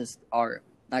up. This is our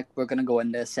we're gonna go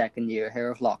into a second year here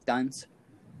of lockdowns,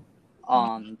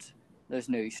 and there's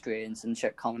new strains and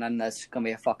shit coming in. There's gonna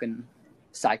be a fucking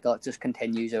cycle. It just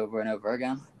continues over and over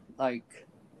again. Like,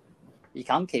 you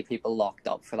can't keep people locked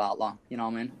up for that long. You know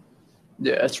what I mean?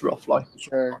 Yeah, it's rough. Like,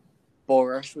 sure.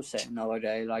 Boris was saying the other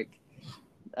day, like,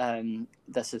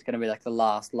 this is going to be like the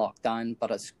last lockdown,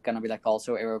 but it's going to be like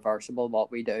also irreversible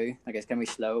what we do. Like it's going to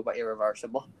be slow but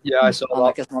irreversible. Yeah, I saw that.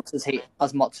 Like as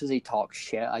much as he talks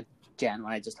shit, I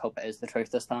genuinely just hope it is the truth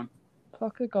this time.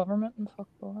 Fuck the government and fuck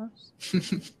Boris.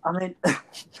 I mean,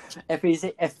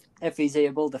 if he's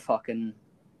able to fucking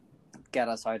get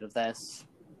us out of this,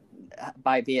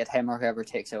 be it him or whoever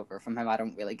takes over from him, I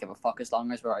don't really give a fuck as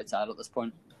long as we're outside at this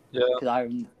point. Yeah. Because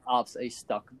I'm absolutely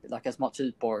stuck. Like, as much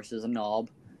as Boris is a knob,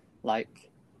 like,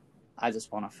 I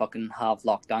just want to fucking have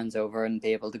lockdowns over and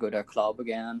be able to go to a club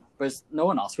again. Whereas no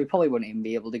one else, we probably wouldn't even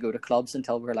be able to go to clubs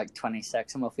until we're like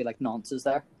 26 and we'll feel like nonces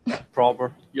there.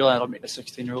 Proper. You'll end up meeting a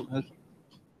 16-year-old kid.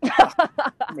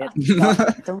 Mate,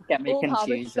 don't get me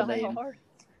confused with him.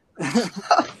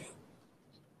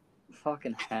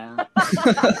 Fucking hell.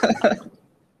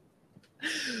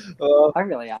 I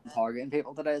really am targeting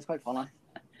people today. It's quite funny.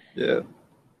 Yeah.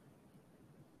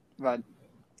 Right.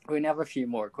 We have a few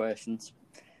more questions.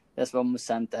 This one was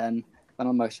sent in, one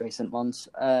of the most recent ones.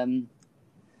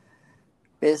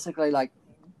 Basically, like,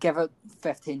 give it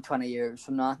 15, 20 years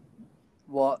from now,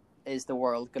 what is the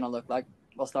world going to look like?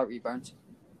 We'll start with you, Burns.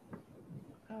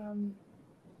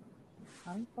 I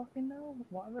I don't fucking know.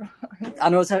 Why would I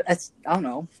know it's I don't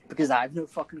know, because I have no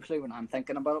fucking clue when I'm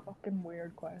thinking about it. fucking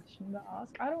weird question to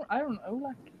ask. I don't know.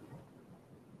 Like,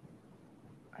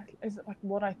 is it like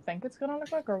what I think it's gonna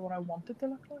look like, or what I want it to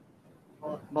look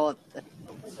like? Well,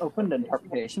 it's open to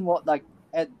interpretation. What I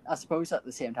suppose at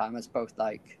the same time, it's both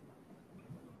like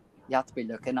you have to be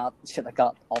looking at shit like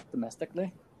that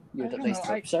optimistically. You'd at least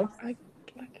hope so.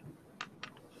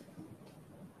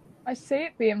 I see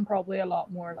it being probably a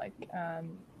lot more like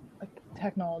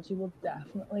technology will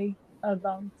definitely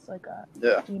advance. Like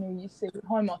Yeah. you know, you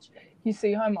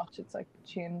see how much it's like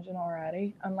changing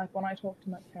already. And like when I talk to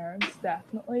my parents,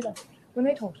 definitely like when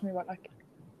they talk to me about like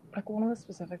one of the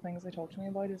specific things they talk to me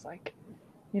about is like,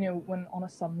 you know, when on a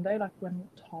Sunday, like when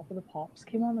Top of the Pops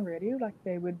came on the radio, like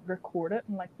they would record it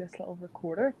in like this little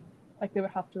recorder. Like they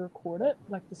would have to record it,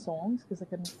 like the songs, because they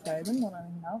couldn't play them on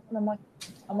anything else. And I'm like,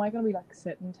 am I gonna be like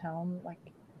sitting telling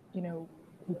like, you know,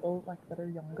 people like that are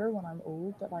younger when I'm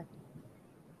old that like,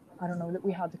 I don't know, that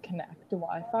we had to connect to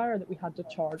Wi-Fi or that we had to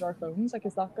charge our phones? Like,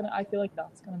 is that gonna? I feel like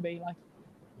that's gonna be like,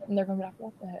 and they're gonna be like,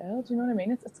 what the hell? Do you know what I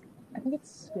mean? It's I think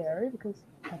it's scary because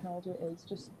technology is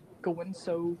just going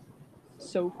so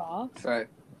fast. True.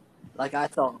 Like I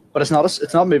thought, But it's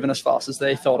not moving as fast as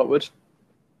they thought it would.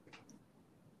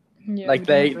 Yeah, Like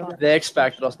they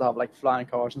expected us to have like flying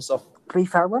cars and stuff to be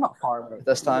fair, we're not far away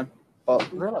this time.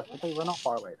 But realistically, we're not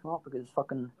far away from it, because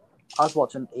fucking I was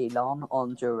watching Elon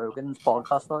on Joe Rogan's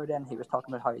podcast the other day, and he was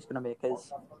talking about how he's going to make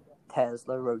his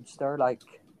Tesla Roadster like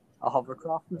a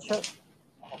hovercraft and shit.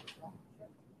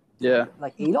 yeah,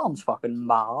 Like Elon's fucking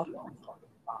mad.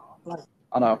 Like,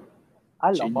 I know.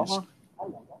 I love Genius. him.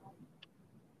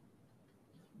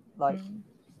 Like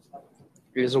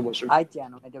He is a wizard. I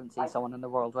genuinely don't see someone in the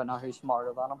world right now who's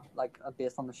smarter than him. Like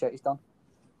based on the shit he's done.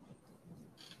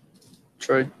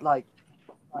 True. Like,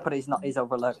 but he's not. He's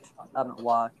overlooked. I don't know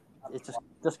why. It's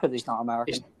just because he's not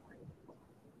American.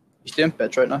 He's doing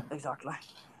bits right now. Exactly.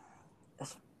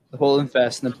 The whole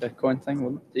investing in Bitcoin thing,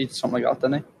 wouldn't he? Something like that,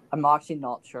 didn't he? I'm actually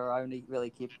not sure. I only really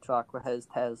keep track with his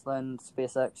Tesla and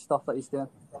SpaceX stuff that he's doing.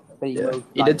 But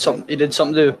he did something. He did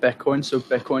something to do with Bitcoin, so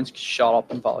Bitcoin's shot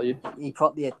up in value. He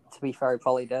probably, to be fair, he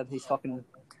probably did. He's fucking.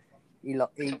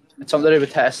 It's something to do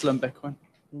with Tesla and Bitcoin.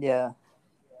 Yeah.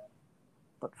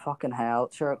 But fucking hell,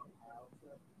 sure.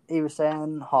 He was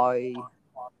saying how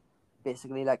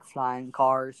basically like flying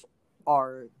cars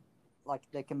are like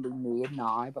they can be made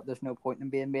now, but there's no point in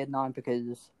being made now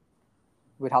because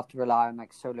we'd have to rely on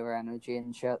like solar energy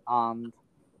and shit, and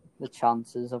the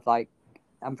chances of like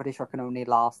I'm pretty sure can only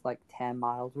last like 10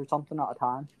 miles or something at a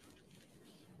time.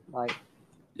 Like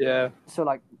yeah. So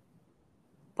like,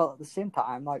 but at the same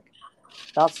time, like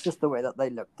that's just the way that they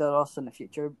looked at us in the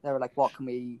future. They were like, what's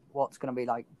going to be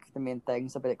like the main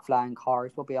things? They'll be like flying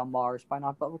cars will be on Mars by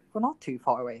now, but we're not too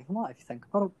far away from that if you think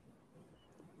about it.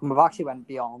 And we've actually went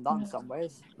beyond that in some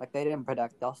ways. Like they didn't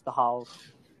predict us to have,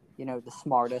 you know, the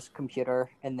smartest computer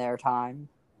in their time,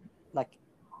 like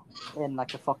in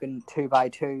like a fucking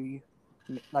 2x2,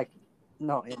 like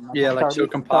not in like, yeah, 30, like so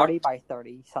compact 30 by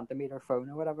 30 centimeter phone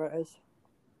or whatever it is.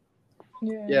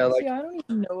 Yeah, like, see, I don't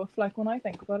even know if, like, when I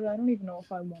think about it, I don't even know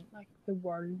if I want, like, the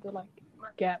world to, like,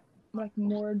 get, like,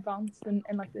 more advanced in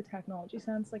like, the technology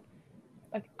sense. Like,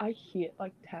 I hate,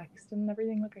 like, text and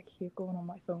everything. Like, I hate going on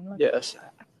my phone. Like, yes.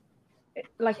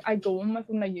 Like, I go on my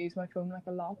phone, I use my phone, like,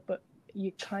 a lot, but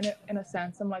you kind of, in a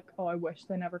sense, I'm like, oh, I wish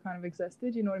they never kind of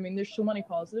existed. You know what I mean? There's so many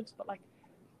positives, but, like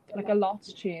a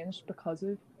lot's changed because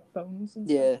of phones and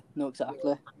Yeah, stuff. no,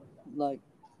 exactly. Like,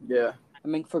 yeah. I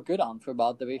mean, for good and for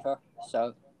bad, to be fair.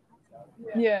 So,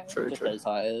 yeah, True. is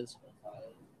how it is.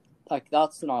 Like,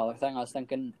 that's another thing I was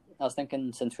thinking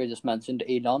since we just mentioned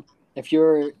Elon. If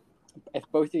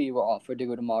both of you were offered to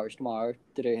go to Mars tomorrow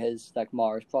to do his like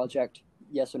Mars project,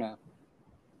 yes or no?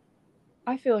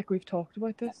 I feel like we've talked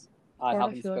about this. I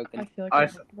haven't spoken.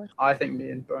 I think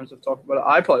me and Burns have talked about it.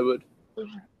 I probably would.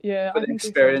 Yeah, With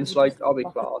experience, like, I'll be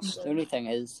class. The only thing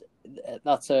is,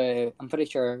 I'm pretty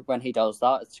sure when he does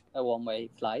that, it's a one-way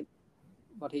flight.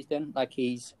 What he's doing, like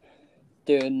he's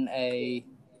doing a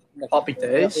Happy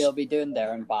days. He'll be doing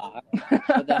there and back,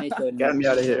 but then he's doing Get me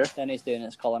out of here. Then he's doing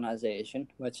his colonization,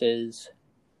 which is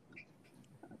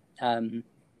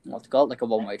what's it called, like a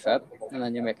one-way trip, and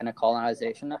then you're making a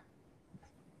colonization there.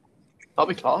 That'll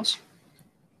be class.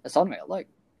 It's unreal, like.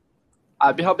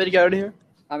 I'd be happy to get out of here.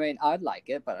 I mean, I'd like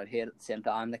it, but I'd hate it at the same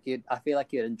time. Like, I feel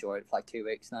like you'd enjoy it for like 2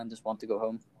 weeks and then just want to go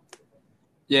home.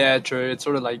 Yeah, true. It's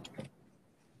sort of like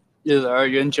you're there,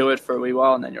 you enjoy it for a wee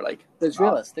while, and then you're like, There's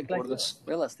realistically,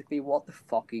 what the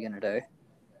fuck are you gonna do?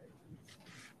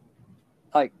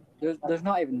 Like, there's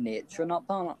not even nature on that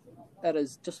planet. It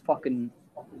is just fucking,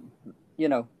 you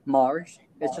know, Mars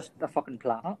is just a fucking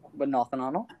planet with nothing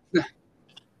on it.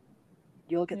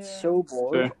 You'll get so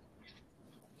bored. True.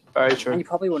 Very true. And you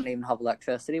probably wouldn't even have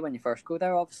electricity when you first go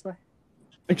there, obviously.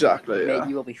 Exactly, yeah. Mate,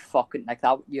 you will be fucking, like,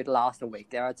 that. You'd last a week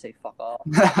there, I'd say fuck off.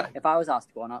 If I was asked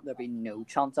to go on it, there'd be no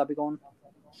chance I'd be going.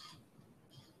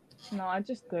 No, I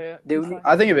just do it.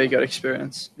 I think it'd be a good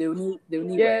experience. The only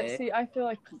Yeah, way... see, I feel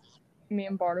like me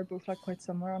and Bart are both like quite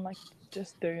similar on like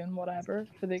just doing whatever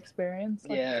for the experience.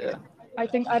 Like, Yeah. I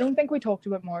don't think we talked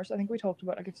about Mars. I think we talked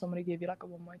about like if somebody gave you like a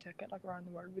one-way ticket like around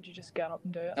the world, would you just get up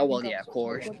and do it? Oh, well, yeah, of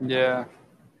course. Yeah.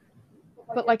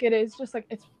 But like it is just like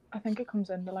it's. I think it comes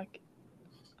into like,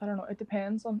 I don't know. It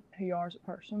depends on who you are as a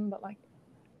person, but like,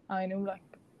 I know like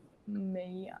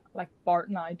me, like Bart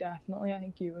and I definitely. I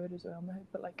think you would as well, mate.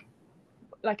 But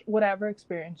like whatever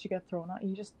experience you get thrown at,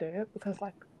 you just do it because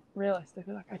like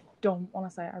realistically, like I don't want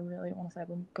to say it. I really want to say it,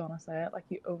 but I'm gonna say it. Like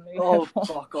you only. Oh,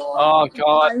 fuck off. Oh,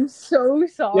 God. I'm so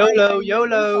sorry.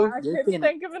 YOLO. I couldn't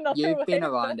think of another You've way. been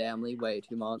around Emily way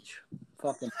too much.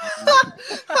 Fucking.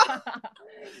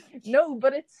 No,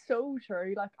 but it's so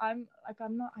true. Like I'm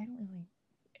not. I don't really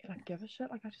like give a shit.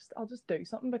 Like I'll just do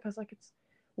something because like it's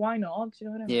why not? Do you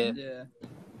know what I mean? Yeah.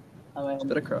 I mean, it's a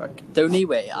bit of crack. The only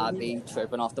way I'd be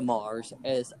tripping off to Mars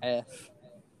is if,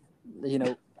 you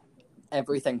know,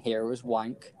 everything here was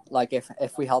wank. Like if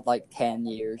we had like 10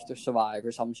 years to survive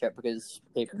or some shit, because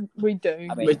people, We do.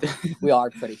 I mean, we are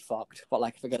pretty fucked. But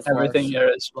like if it gets Everything worse, here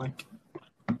is like.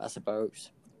 I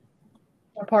suppose.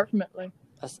 Apart from Italy.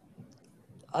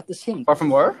 At the same, Apart from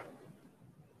where?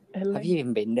 Italy. have you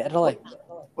even been to Italy?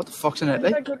 What the fuck's in I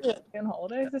Italy? go to Italy on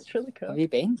holidays. It's really cool. Have you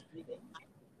been?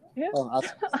 Yeah. Oh,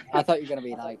 I thought you were gonna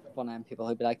be like one of them people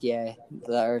who'd be like, yeah,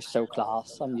 they're so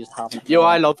class. I'm just having. Yo,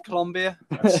 I love Colombia.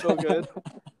 It's so good.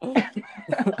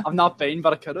 I've not been,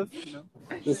 but I could have. You know.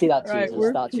 You see that Right, Jesus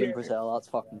we're statue in here. Brazil? That's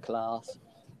fucking class.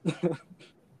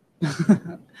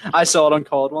 I saw it on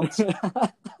COD once.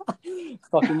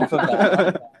 Fucking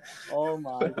favela. Oh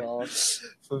my god,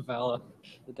 Favela.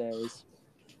 the days.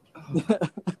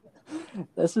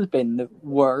 This has been the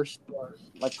worst,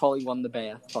 like probably one of the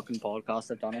best fucking podcasts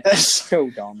I've done. It's so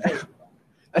dumb.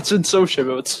 It's been so shit,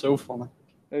 but it's so funny.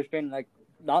 There's been like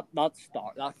that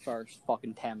first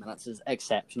fucking 10 minutes is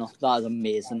exceptional. That is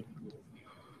amazing.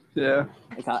 Yeah.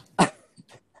 Like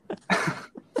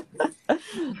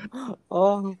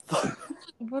oh,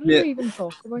 What did we even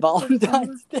talk about?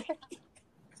 Valentine's Day.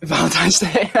 Valentine's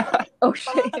Day. Oh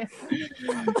shit.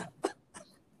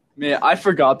 Mate, I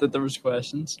forgot that there was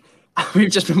questions.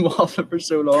 We've just been waffling for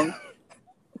so long.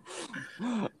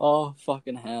 Oh,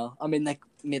 fucking hell. I mean, like,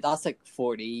 mate, that's like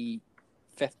 50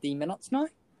 minutes now?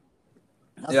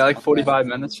 That's Yeah, like unreal. 45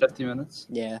 minutes, 50 minutes.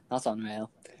 Yeah, that's unreal.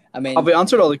 I mean, Have we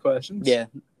answered all the questions? yeah,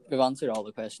 we've answered all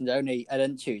the questions. I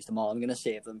didn't choose them all. I'm going to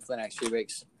save them for the next few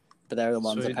weeks, but they're the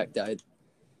ones Sweet. I picked out.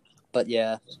 But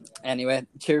yeah, anyway,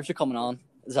 cheers for coming on,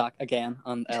 Zach, again,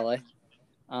 and Ellie.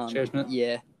 Cheers, mate.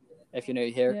 Yeah, if you're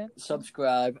new here, Yeah.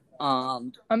 subscribe,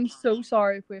 and I'm so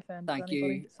sorry if we offended thank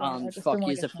anybody. you, Sorry, I and just fuck don't you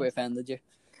wanna get if we offended you.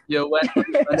 Yo,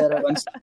 when's